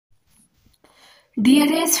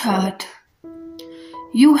Dearest heart,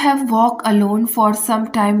 you have walked alone for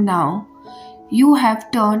some time now. You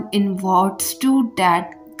have turned inwards to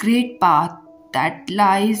that great path that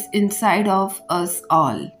lies inside of us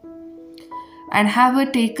all, and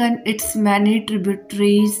have taken its many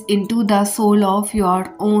tributaries into the soul of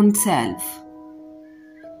your own self.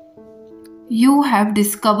 You have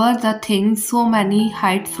discovered the things so many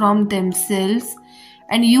hide from themselves,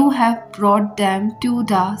 and you have brought them to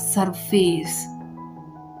the surface.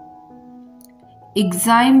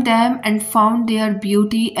 Examined them and found their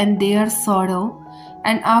beauty and their sorrow,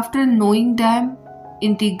 and after knowing them,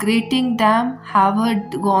 integrating them, have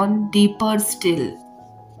gone deeper still.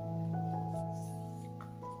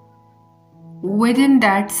 Within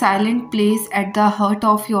that silent place at the heart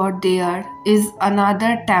of your there is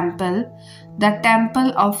another temple, the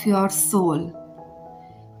temple of your soul,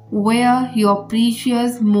 where your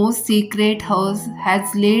precious, most secret house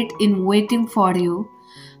has laid in waiting for you,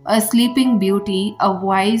 a sleeping beauty, a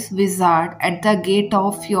wise wizard at the gate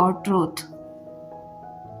of your truth.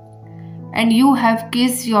 And you have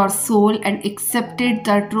kissed your soul and accepted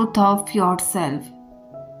the truth of yourself.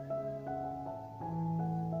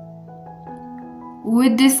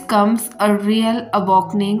 With this comes a real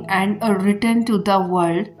awakening and a return to the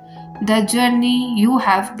world. The journey you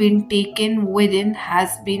have been taken within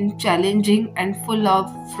has been challenging and full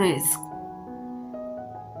of risk.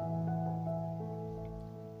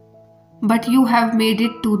 But you have made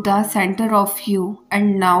it to the center of you,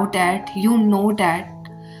 and now that you know that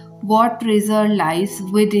what treasure lies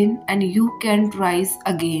within, and you can rise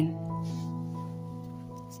again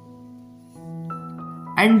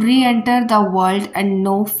and re-enter the world and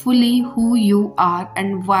know fully who you are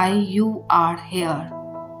and why you are here.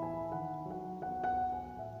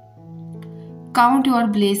 Count your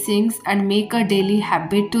blessings and make a daily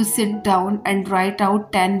habit to sit down and write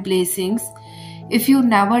out 10 blessings. If you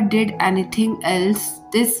never did anything else,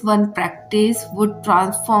 this one practice would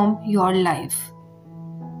transform your life.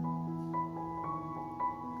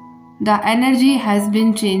 The energy has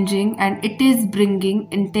been changing, and it is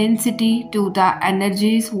bringing intensity to the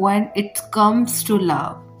energies when it comes to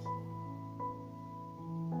love.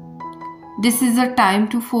 This is a time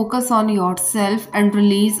to focus on yourself and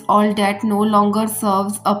release all that no longer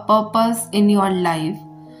serves a purpose in your life.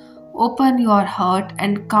 Open your heart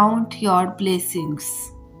and count your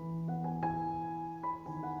blessings.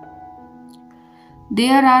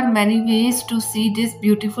 There are many ways to see this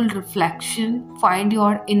beautiful reflection. Find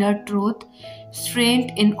your inner truth,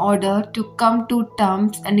 strength in order to come to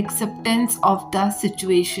terms and acceptance of the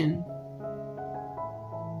situation.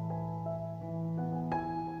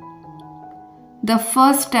 The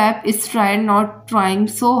first step is not trying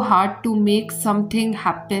so hard to make something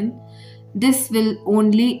happen. This will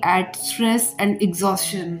only add stress and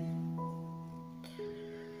exhaustion.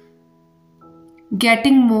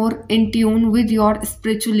 Getting more in tune with your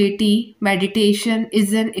spirituality, meditation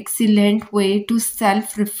is an excellent way to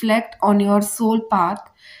self-reflect on your soul path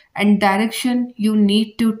and direction you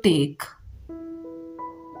need to take.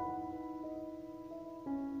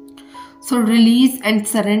 So release and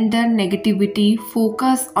surrender negativity,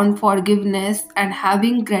 focus on forgiveness and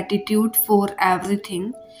having gratitude for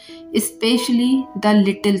everything, especially the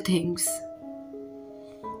little things.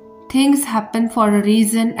 Things happen for a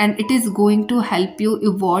reason, and it is going to help you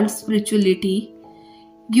evolve spirituality.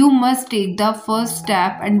 You must take the first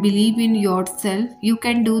step and believe in yourself. You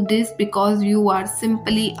can do this because you are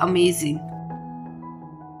simply amazing.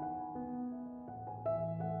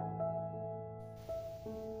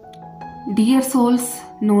 Dear souls,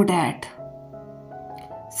 know that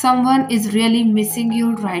someone is really missing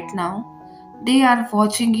you right now. They are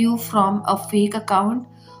watching you from a fake account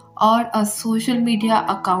or a social media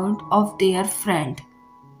account of their friend.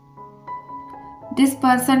 This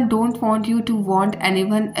person don't want you to want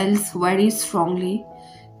anyone else very strongly.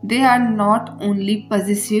 They are not only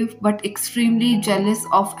possessive but extremely jealous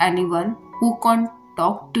of anyone who can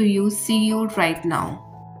talk to you, see you right now.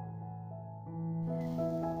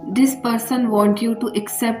 This person wants you to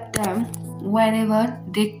accept them whenever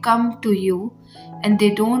they come to you, and they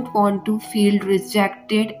don't want to feel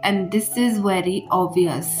rejected, and this is very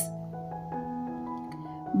obvious.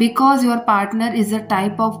 Because your partner is a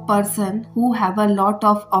type of person who have a lot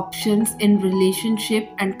of options in relationship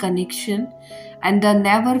and connection, and they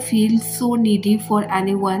never feel so needy for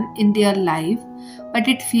anyone in their life, but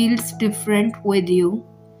it feels different with you.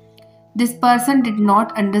 This person did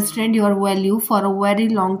not understand your value for a very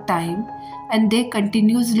long time, and they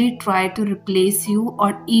continuously try to replace you,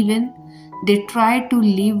 or even they try to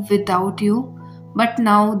live without you, but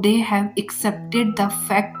now they have accepted the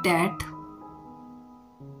fact that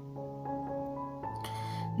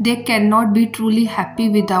They cannot be truly happy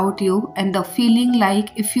without you, and the feeling like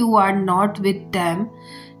if you are not with them,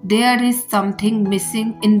 there is something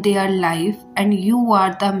missing in their life and you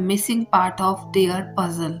are the missing part of their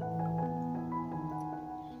puzzle.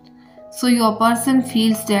 So your person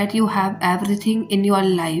feels that you have everything in your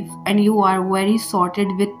life and you are very sorted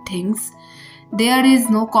with things. There is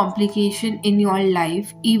no complication in your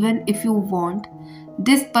life even if you want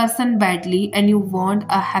this person badly and you want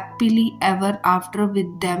a happily ever after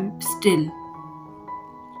with them still.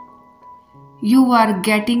 You are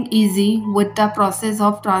getting easy with the process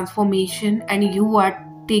of transformation and you are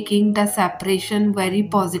taking the separation very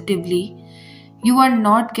positively. You are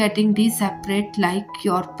not getting separate like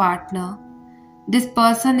your partner. This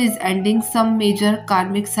person is ending some major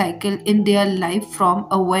karmic cycle in their life from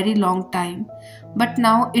a very long time, but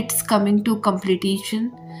now it's coming to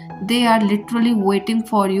completion. They are literally waiting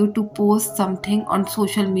for you to post something on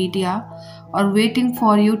social media or waiting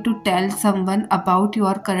for you to tell someone about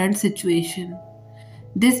your current situation.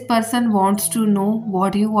 This person wants to know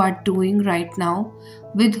what you are doing right now,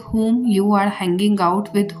 with whom you are hanging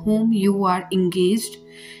out, with whom you are engaged.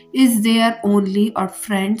 Is there only or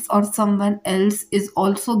friends or someone else is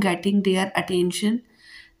also getting their attention?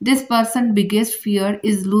 This person's biggest fear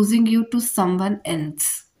is losing you to someone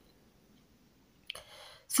else.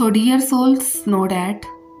 So, dear souls, know that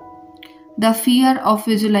the fear of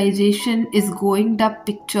visualization is going, the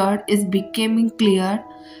picture is becoming clear.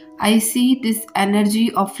 I see this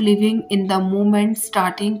energy of living in the moment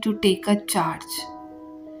starting to take a charge.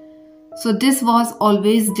 So, this was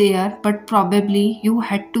always there, but probably you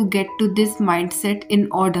had to get to this mindset in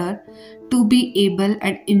order to be able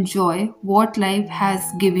and enjoy what life has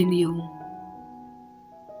given you.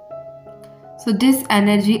 So, this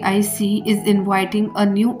energy I see is inviting a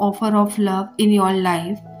new offer of love in your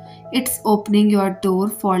life. It's opening your door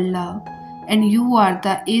for love, and you are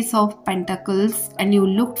the Ace of Pentacles, and you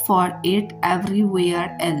looked for it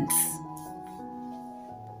everywhere else.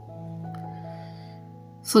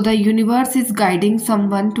 So the universe is guiding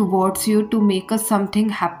someone towards you to make something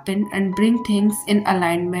happen and bring things in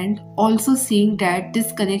alignment. Also seeing that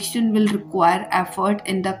this connection will require effort,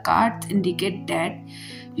 and the cards indicate that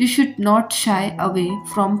you should not shy away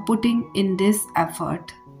from putting in this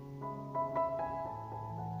effort.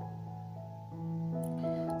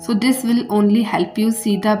 So this will only help you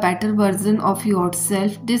see the better version of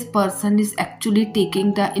yourself. This person is actually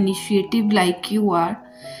taking the initiative like you are,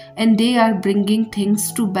 and they are bringing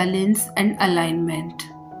things to balance and alignment.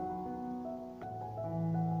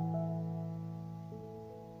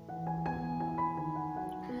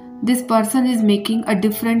 This person is making a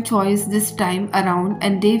different choice this time around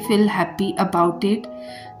and they feel happy about it.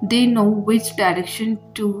 They know which direction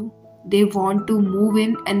they want to move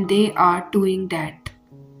in and they are doing that.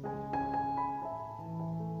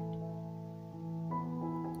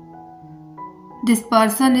 This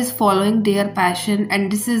person is following their passion,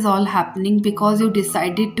 and this is all happening because you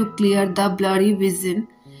decided to clear the blurry vision.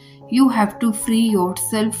 You have to free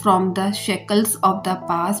yourself from the shackles of the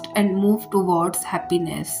past and move towards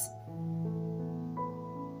happiness.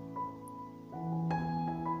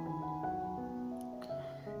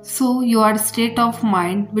 So your state of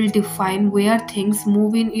mind will define where things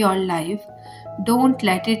move in your life. Don't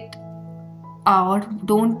let it or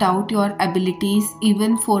don't doubt your abilities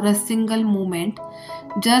even for a single moment.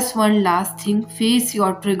 Just one last thing, face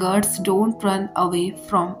your triggers, don't run away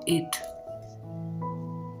from it.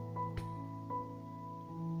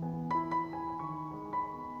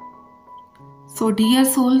 So dear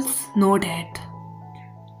souls, know that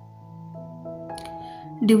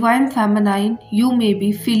Divine Feminine, you may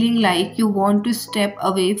be feeling like you want to step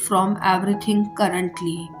away from everything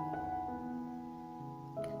currently.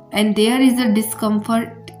 And there is a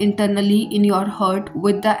discomfort internally in your heart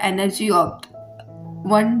with the energy of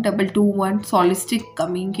 1221 solstice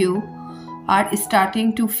coming. You are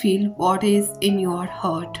starting to feel what is in your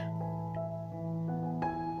heart.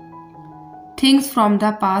 Things from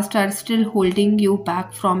the past are still holding you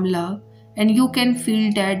back from love, and you can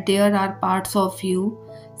feel that there are parts of you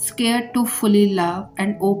scared to fully love,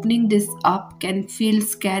 and opening this up can feel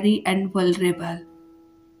scary and vulnerable.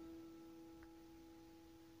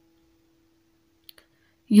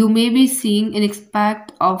 You may be seeing an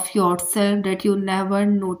aspect of yourself that you never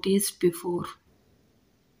noticed before.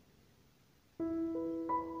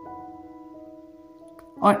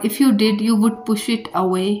 Or if you did, you would push it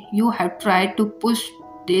away. You have tried to push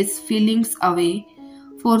these feelings away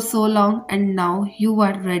for so long, and now you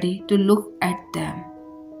are ready to look at them.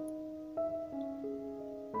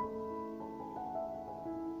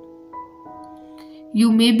 You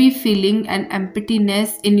may be feeling an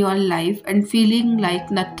emptiness in your life and feeling like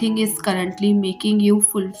nothing is currently making you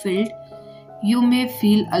fulfilled. You may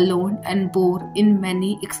feel alone and bored in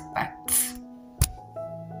many aspects.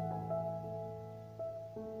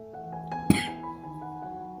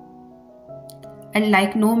 And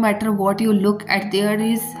like no matter what you look at, there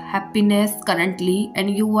is happiness currently, and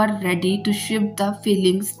you are ready to shift the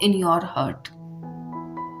feelings in your heart.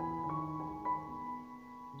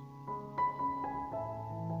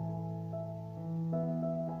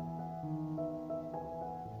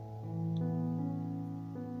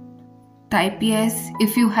 Type yes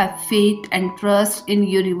if you have faith and trust in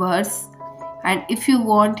universe, and if you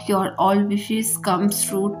want your all wishes comes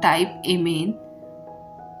true, type amen.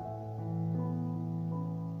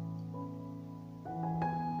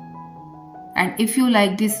 And if you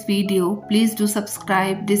like this video, please do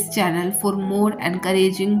subscribe this channel for more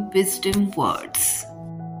encouraging wisdom words.